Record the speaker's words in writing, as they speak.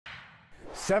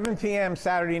7 p.m.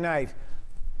 Saturday night.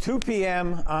 2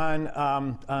 p.m.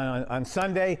 on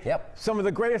Sunday. Yep. Some of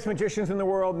the greatest magicians in the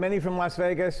world, many from Las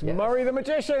Vegas. Yes. Murray the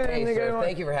Magician. Hey, sir,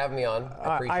 thank you for having me on.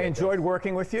 I appreciate I enjoyed this.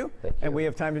 working with you, and we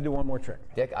have time to do one more trick.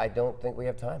 Dick, I don't think we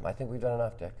have time. I think we've done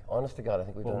enough, Dick. Honest to God, I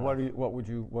think we've done enough. What would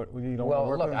you don't want to Well,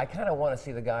 work look, with? I kind of want to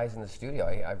see the guys in the studio.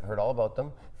 I've heard all about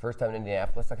them. First time in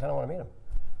Indianapolis, I kind of want to meet them.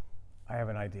 I have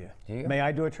an idea. Do you? May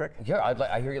I do a trick? Yeah,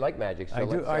 I hear you like magic.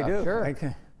 So I do. Sure. I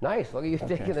can. Nice. Look at you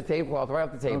taking the tablecloth right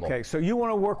off the table. Okay, so you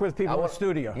want to work with people in the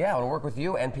studio? Yeah, I want to work with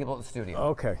you and people at the studio.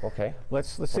 Okay. Okay. Let's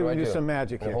see if we can do some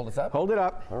magic here. Hold this up? Hold it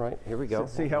up. All right, here we go.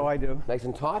 Let's see how I do. Nice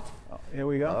and taut? Here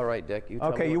we go. All right, Dick. You tell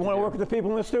me Okay, you want to work with the people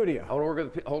in the studio? I want to work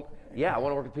with the I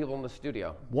want to work with people in the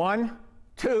studio. 1,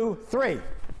 2, 3.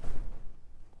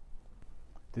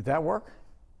 Did that work?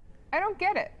 I don't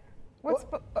get it. What's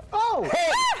Oh!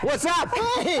 Hey! What's up?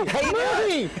 Hey,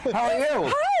 Murray! How are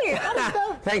you?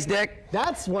 Hi! Thanks, Dick.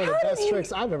 That's one of the best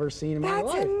tricks I've ever seen in my That's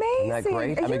life. amazing. Isn't that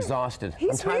great? I'm exhausted. I'm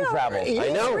He's time real. travel. He I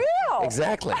is know. real.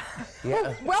 Exactly.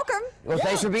 Yeah. Welcome. Well,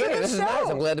 thanks for being to here. the This is show. nice.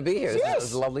 I'm glad to be here. This Yes.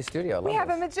 is a lovely studio. I love We have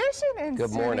this. a magician in Good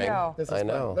studio. morning. This is I fun.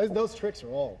 know. Those tricks are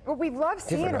all. Well, we've loved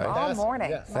seeing Different, him right? all Yes, morning.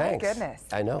 yes. My Thanks. goodness.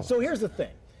 I know. So here's the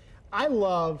thing. I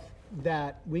love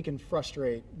that we can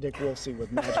frustrate Dick Wolfsie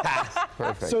with magic.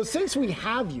 Perfect. So since we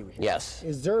have you here, Yes.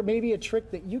 is there maybe a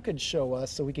trick that you could show us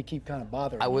so we could keep kind of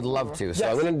bothering I would you? love to. So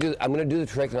Yes. I'm gonna do the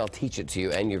trick and I'll teach it to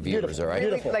you and your viewers. Beautiful. All right?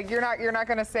 Beautiful. Like you're not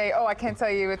gonna say, oh, I can't tell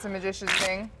you it's a magician's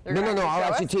thing. You're No. gonna I'll show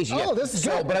actually us? teach you. Oh, this is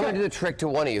so, good. But I'm Okay. gonna do the trick to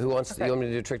one of you. Who wants? Okay. You want me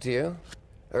to do a trick to you,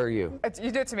 or you?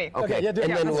 You do it to me. Okay, yeah, do it. and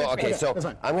Yeah, then that's well, fine. okay, Yeah, so that's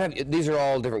fine. I'm gonna have these are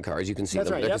all different cards. You can see That's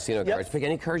them. right, They're yep, casino yep. cards. Pick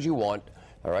any cards you want.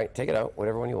 All right, take it out,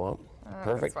 whatever one you want.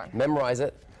 Perfect. fine. Memorize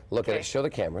it. Look at Okay. it. Show the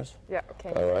cameras. Yeah.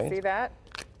 Okay. All right. See that?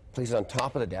 Place it on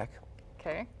top of the deck.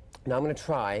 Okay. Now I'm gonna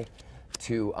try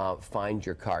to find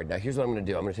your card. Now here's what I'm gonna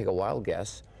do. I'm gonna take a wild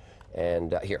guess,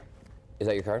 and here. Is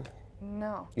that your card?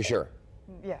 No. You sure?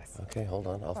 Yes. Okay, hold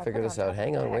on. I'll Well, figure put it this on out. top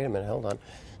Hang of on, the wait a deck. minute. Hold on.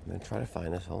 I'm gonna try to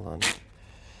find this. Hold on.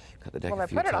 Cut the deck Well, a I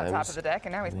few put it times. on top of the deck,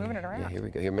 and now he's moving it around. Yeah, here we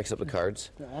go. Here, mix up the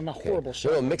cards. I'm a Okay. horrible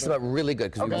shot. No, mix them up really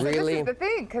good because Okay, we so really. this is the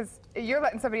thing, because you're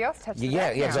letting somebody else touch the Yeah,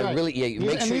 deck yeah, now. because I really, yeah. You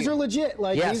make and sure these you- are legit.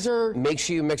 Like Yes. these are. Make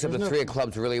sure you mix up the there's no- three of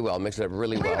clubs really well. Mix it up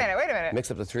really well. Wait a minute. Mix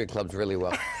up the three of clubs really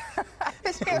well. How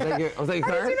Was that your did you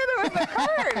card? know that was the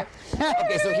card?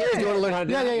 Okay, so here's, do you want to learn how to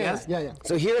do Yeah, that? yeah, yeah, Yes? yeah.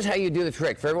 So here's how you do the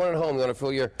trick. For everyone at home, you want to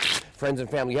fool your friends and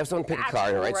family. You have someone pick a That's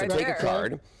card, all right? right So take there. a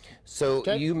card. So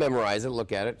Okay. you memorize it,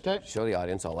 look at it, Okay. show the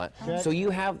audience all that. Okay. So you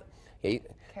have, yeah,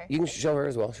 Okay. you can show her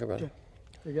as well, show her. There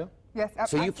you go. Yes.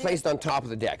 So I you see placed it. on top of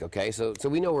the deck, okay? So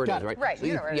we know where it Got is, it. right? Right, So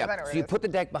you know where it is, yeah. I know where So it you is. put the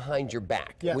deck behind your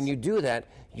back. Yes. When you do that,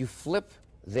 you flip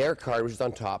their card, which is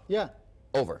on top, Yeah.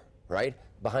 over, right?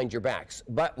 Behind your backs.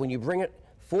 But when you bring it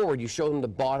forward, you show them the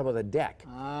bottom of the deck.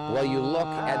 While you look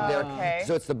at their, Okay.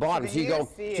 so it's the bottom. So So you you go,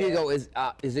 see so you it. go,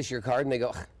 is this your card? And they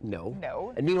go, no.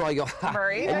 No. And meanwhile, you go, ha.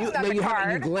 Murray, and that's you, not no, the you have-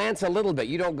 card. you glance a little bit.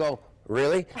 You don't go,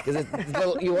 really? Because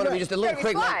you want to be just a little Gotta be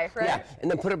quick. sly, right? Yeah,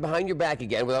 and then put it behind your back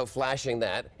again without flashing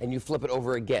that, and you flip it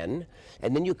over again,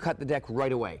 and then you cut the deck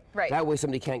right away. Right. That way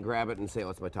somebody can't grab it and say, oh,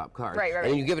 it's my top card. Right, right, And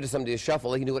then right. you give it to somebody to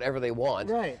shuffle. They can do whatever they want.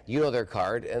 Right. You know their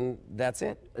card, and that's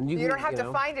it. And You can, don't have to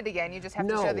know. find it again. You just have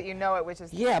to No. show that you know it, which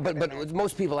is Yeah, good in there. but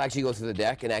most people actually go through the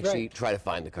deck and actually Right. try to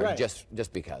find the card Right.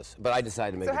 just because. But I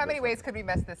decided to make So it how many different. ways could we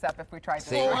mess this up if we tried to?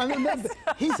 See? do Oh, it? I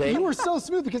mean, See? you were so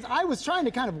smooth because I was trying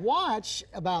to kind of watch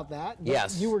about that. But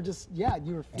Yes. You were just, yeah,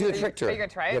 you were. Do the trick to her. Are you gonna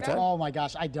try it You have now? time? Oh my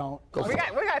gosh, I don't. Go for We it.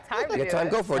 got time to You do got time?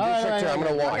 this. Go for it. Do All the right, trick to her. right, I'm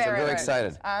going to right, watch. Okay, I'm very right.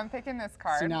 excited. I'm picking this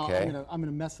card. See, now Okay. I'm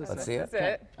gonna mess this Let's up. see it. This is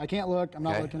it. I can't look. I'm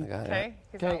not Okay, looking. I got it. Okay,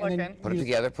 he's Okay, not and then looking. Put it You-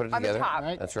 together. Put it On the together. top.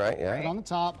 Right. That's right. Yeah. Put it on the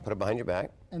top, Put it behind your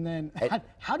back. and then And-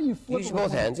 how do you flip? Use it both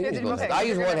with one- hands. You Yeah, can use do both both hands. I hands.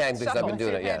 use You're one gonna hand because I've shuffle been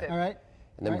doing it. Yeah. two-handed. All right.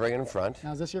 And then bring it in front.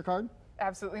 Now is this your card?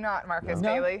 Absolutely not, Marcus No.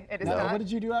 Bailey. It is No. not. What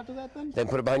did you do after that then? Then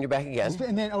put it behind your back again.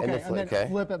 And then okay, flip,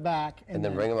 flip it back, And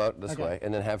then bring them out this okay. way.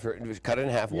 And then have her cut it in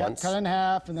half Yeah, once. cut it in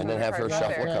half, and then have her Right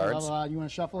shuffle there. cards. You want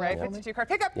to shuffle Right, that for me? 52 card.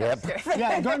 Pick up. No, Yep. just kidding.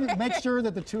 Yeah, go ahead and make sure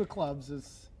that the two of clubs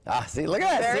is. Ah, see, look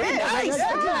at There that. it See, is.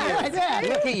 nice. Yeah.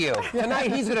 Look at you.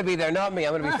 Tonight he's going to be there, not me.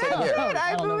 I'm going to be sitting here. Good,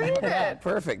 I don't know believe about that. it.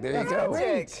 Perfect. There you go.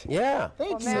 Magic. Yeah.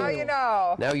 Thank Well, now you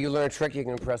know. Now you learn a trick you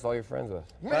can impress all your friends with.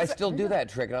 But I still do that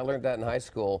trick, and I learned that in high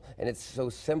school, and it's so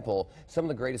simple. Some of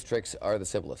the greatest tricks are the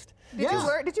simplest.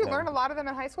 Did you learn a lot of them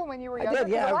in high school when you were younger? did,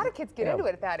 yeah. 'Cause a lot of kids get Yeah. into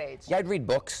it at that age. Yeah, I'd read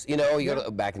books. You know, you go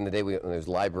to, back in the day when there was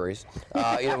libraries,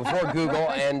 before Google,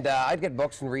 and I'd get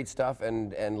books and read stuff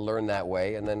and learn that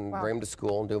way, and then bring them to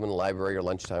school and do them in the library or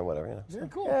lunchtime, whatever. You know. Very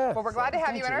cool. Yeah. Well, we're glad to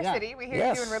have you in our Yeah. city. We hear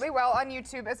Yes. you're doing really well on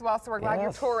YouTube as well, so we're glad you're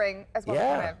Yes. touring as well Yeah.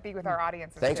 as going to be with our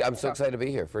audiences. Thanks. too. I'm so excited to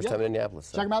be here. First Yeah. time in Minneapolis.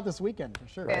 So. Check them out this weekend for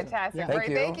sure. Fantastic. Yeah.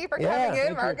 Great. Thank you for Yeah. coming in, Thank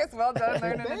you. Marcus. Well done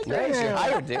learning Thank a you. trick. Thanks. You're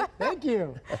hired, dude. Thank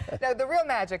you. No, the real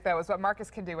magic, though, is what Marcus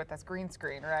can do with this green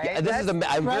screen, right? Yeah, this is I'm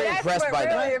very That's impressed what by really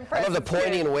that. I love impresses the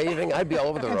pointing me. and waving. I'd be all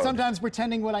over the And road. sometimes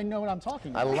pretending what I know what I'm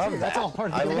talking I about. love that. That's all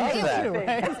part of I the love game, that. too,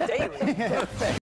 right? It's daily.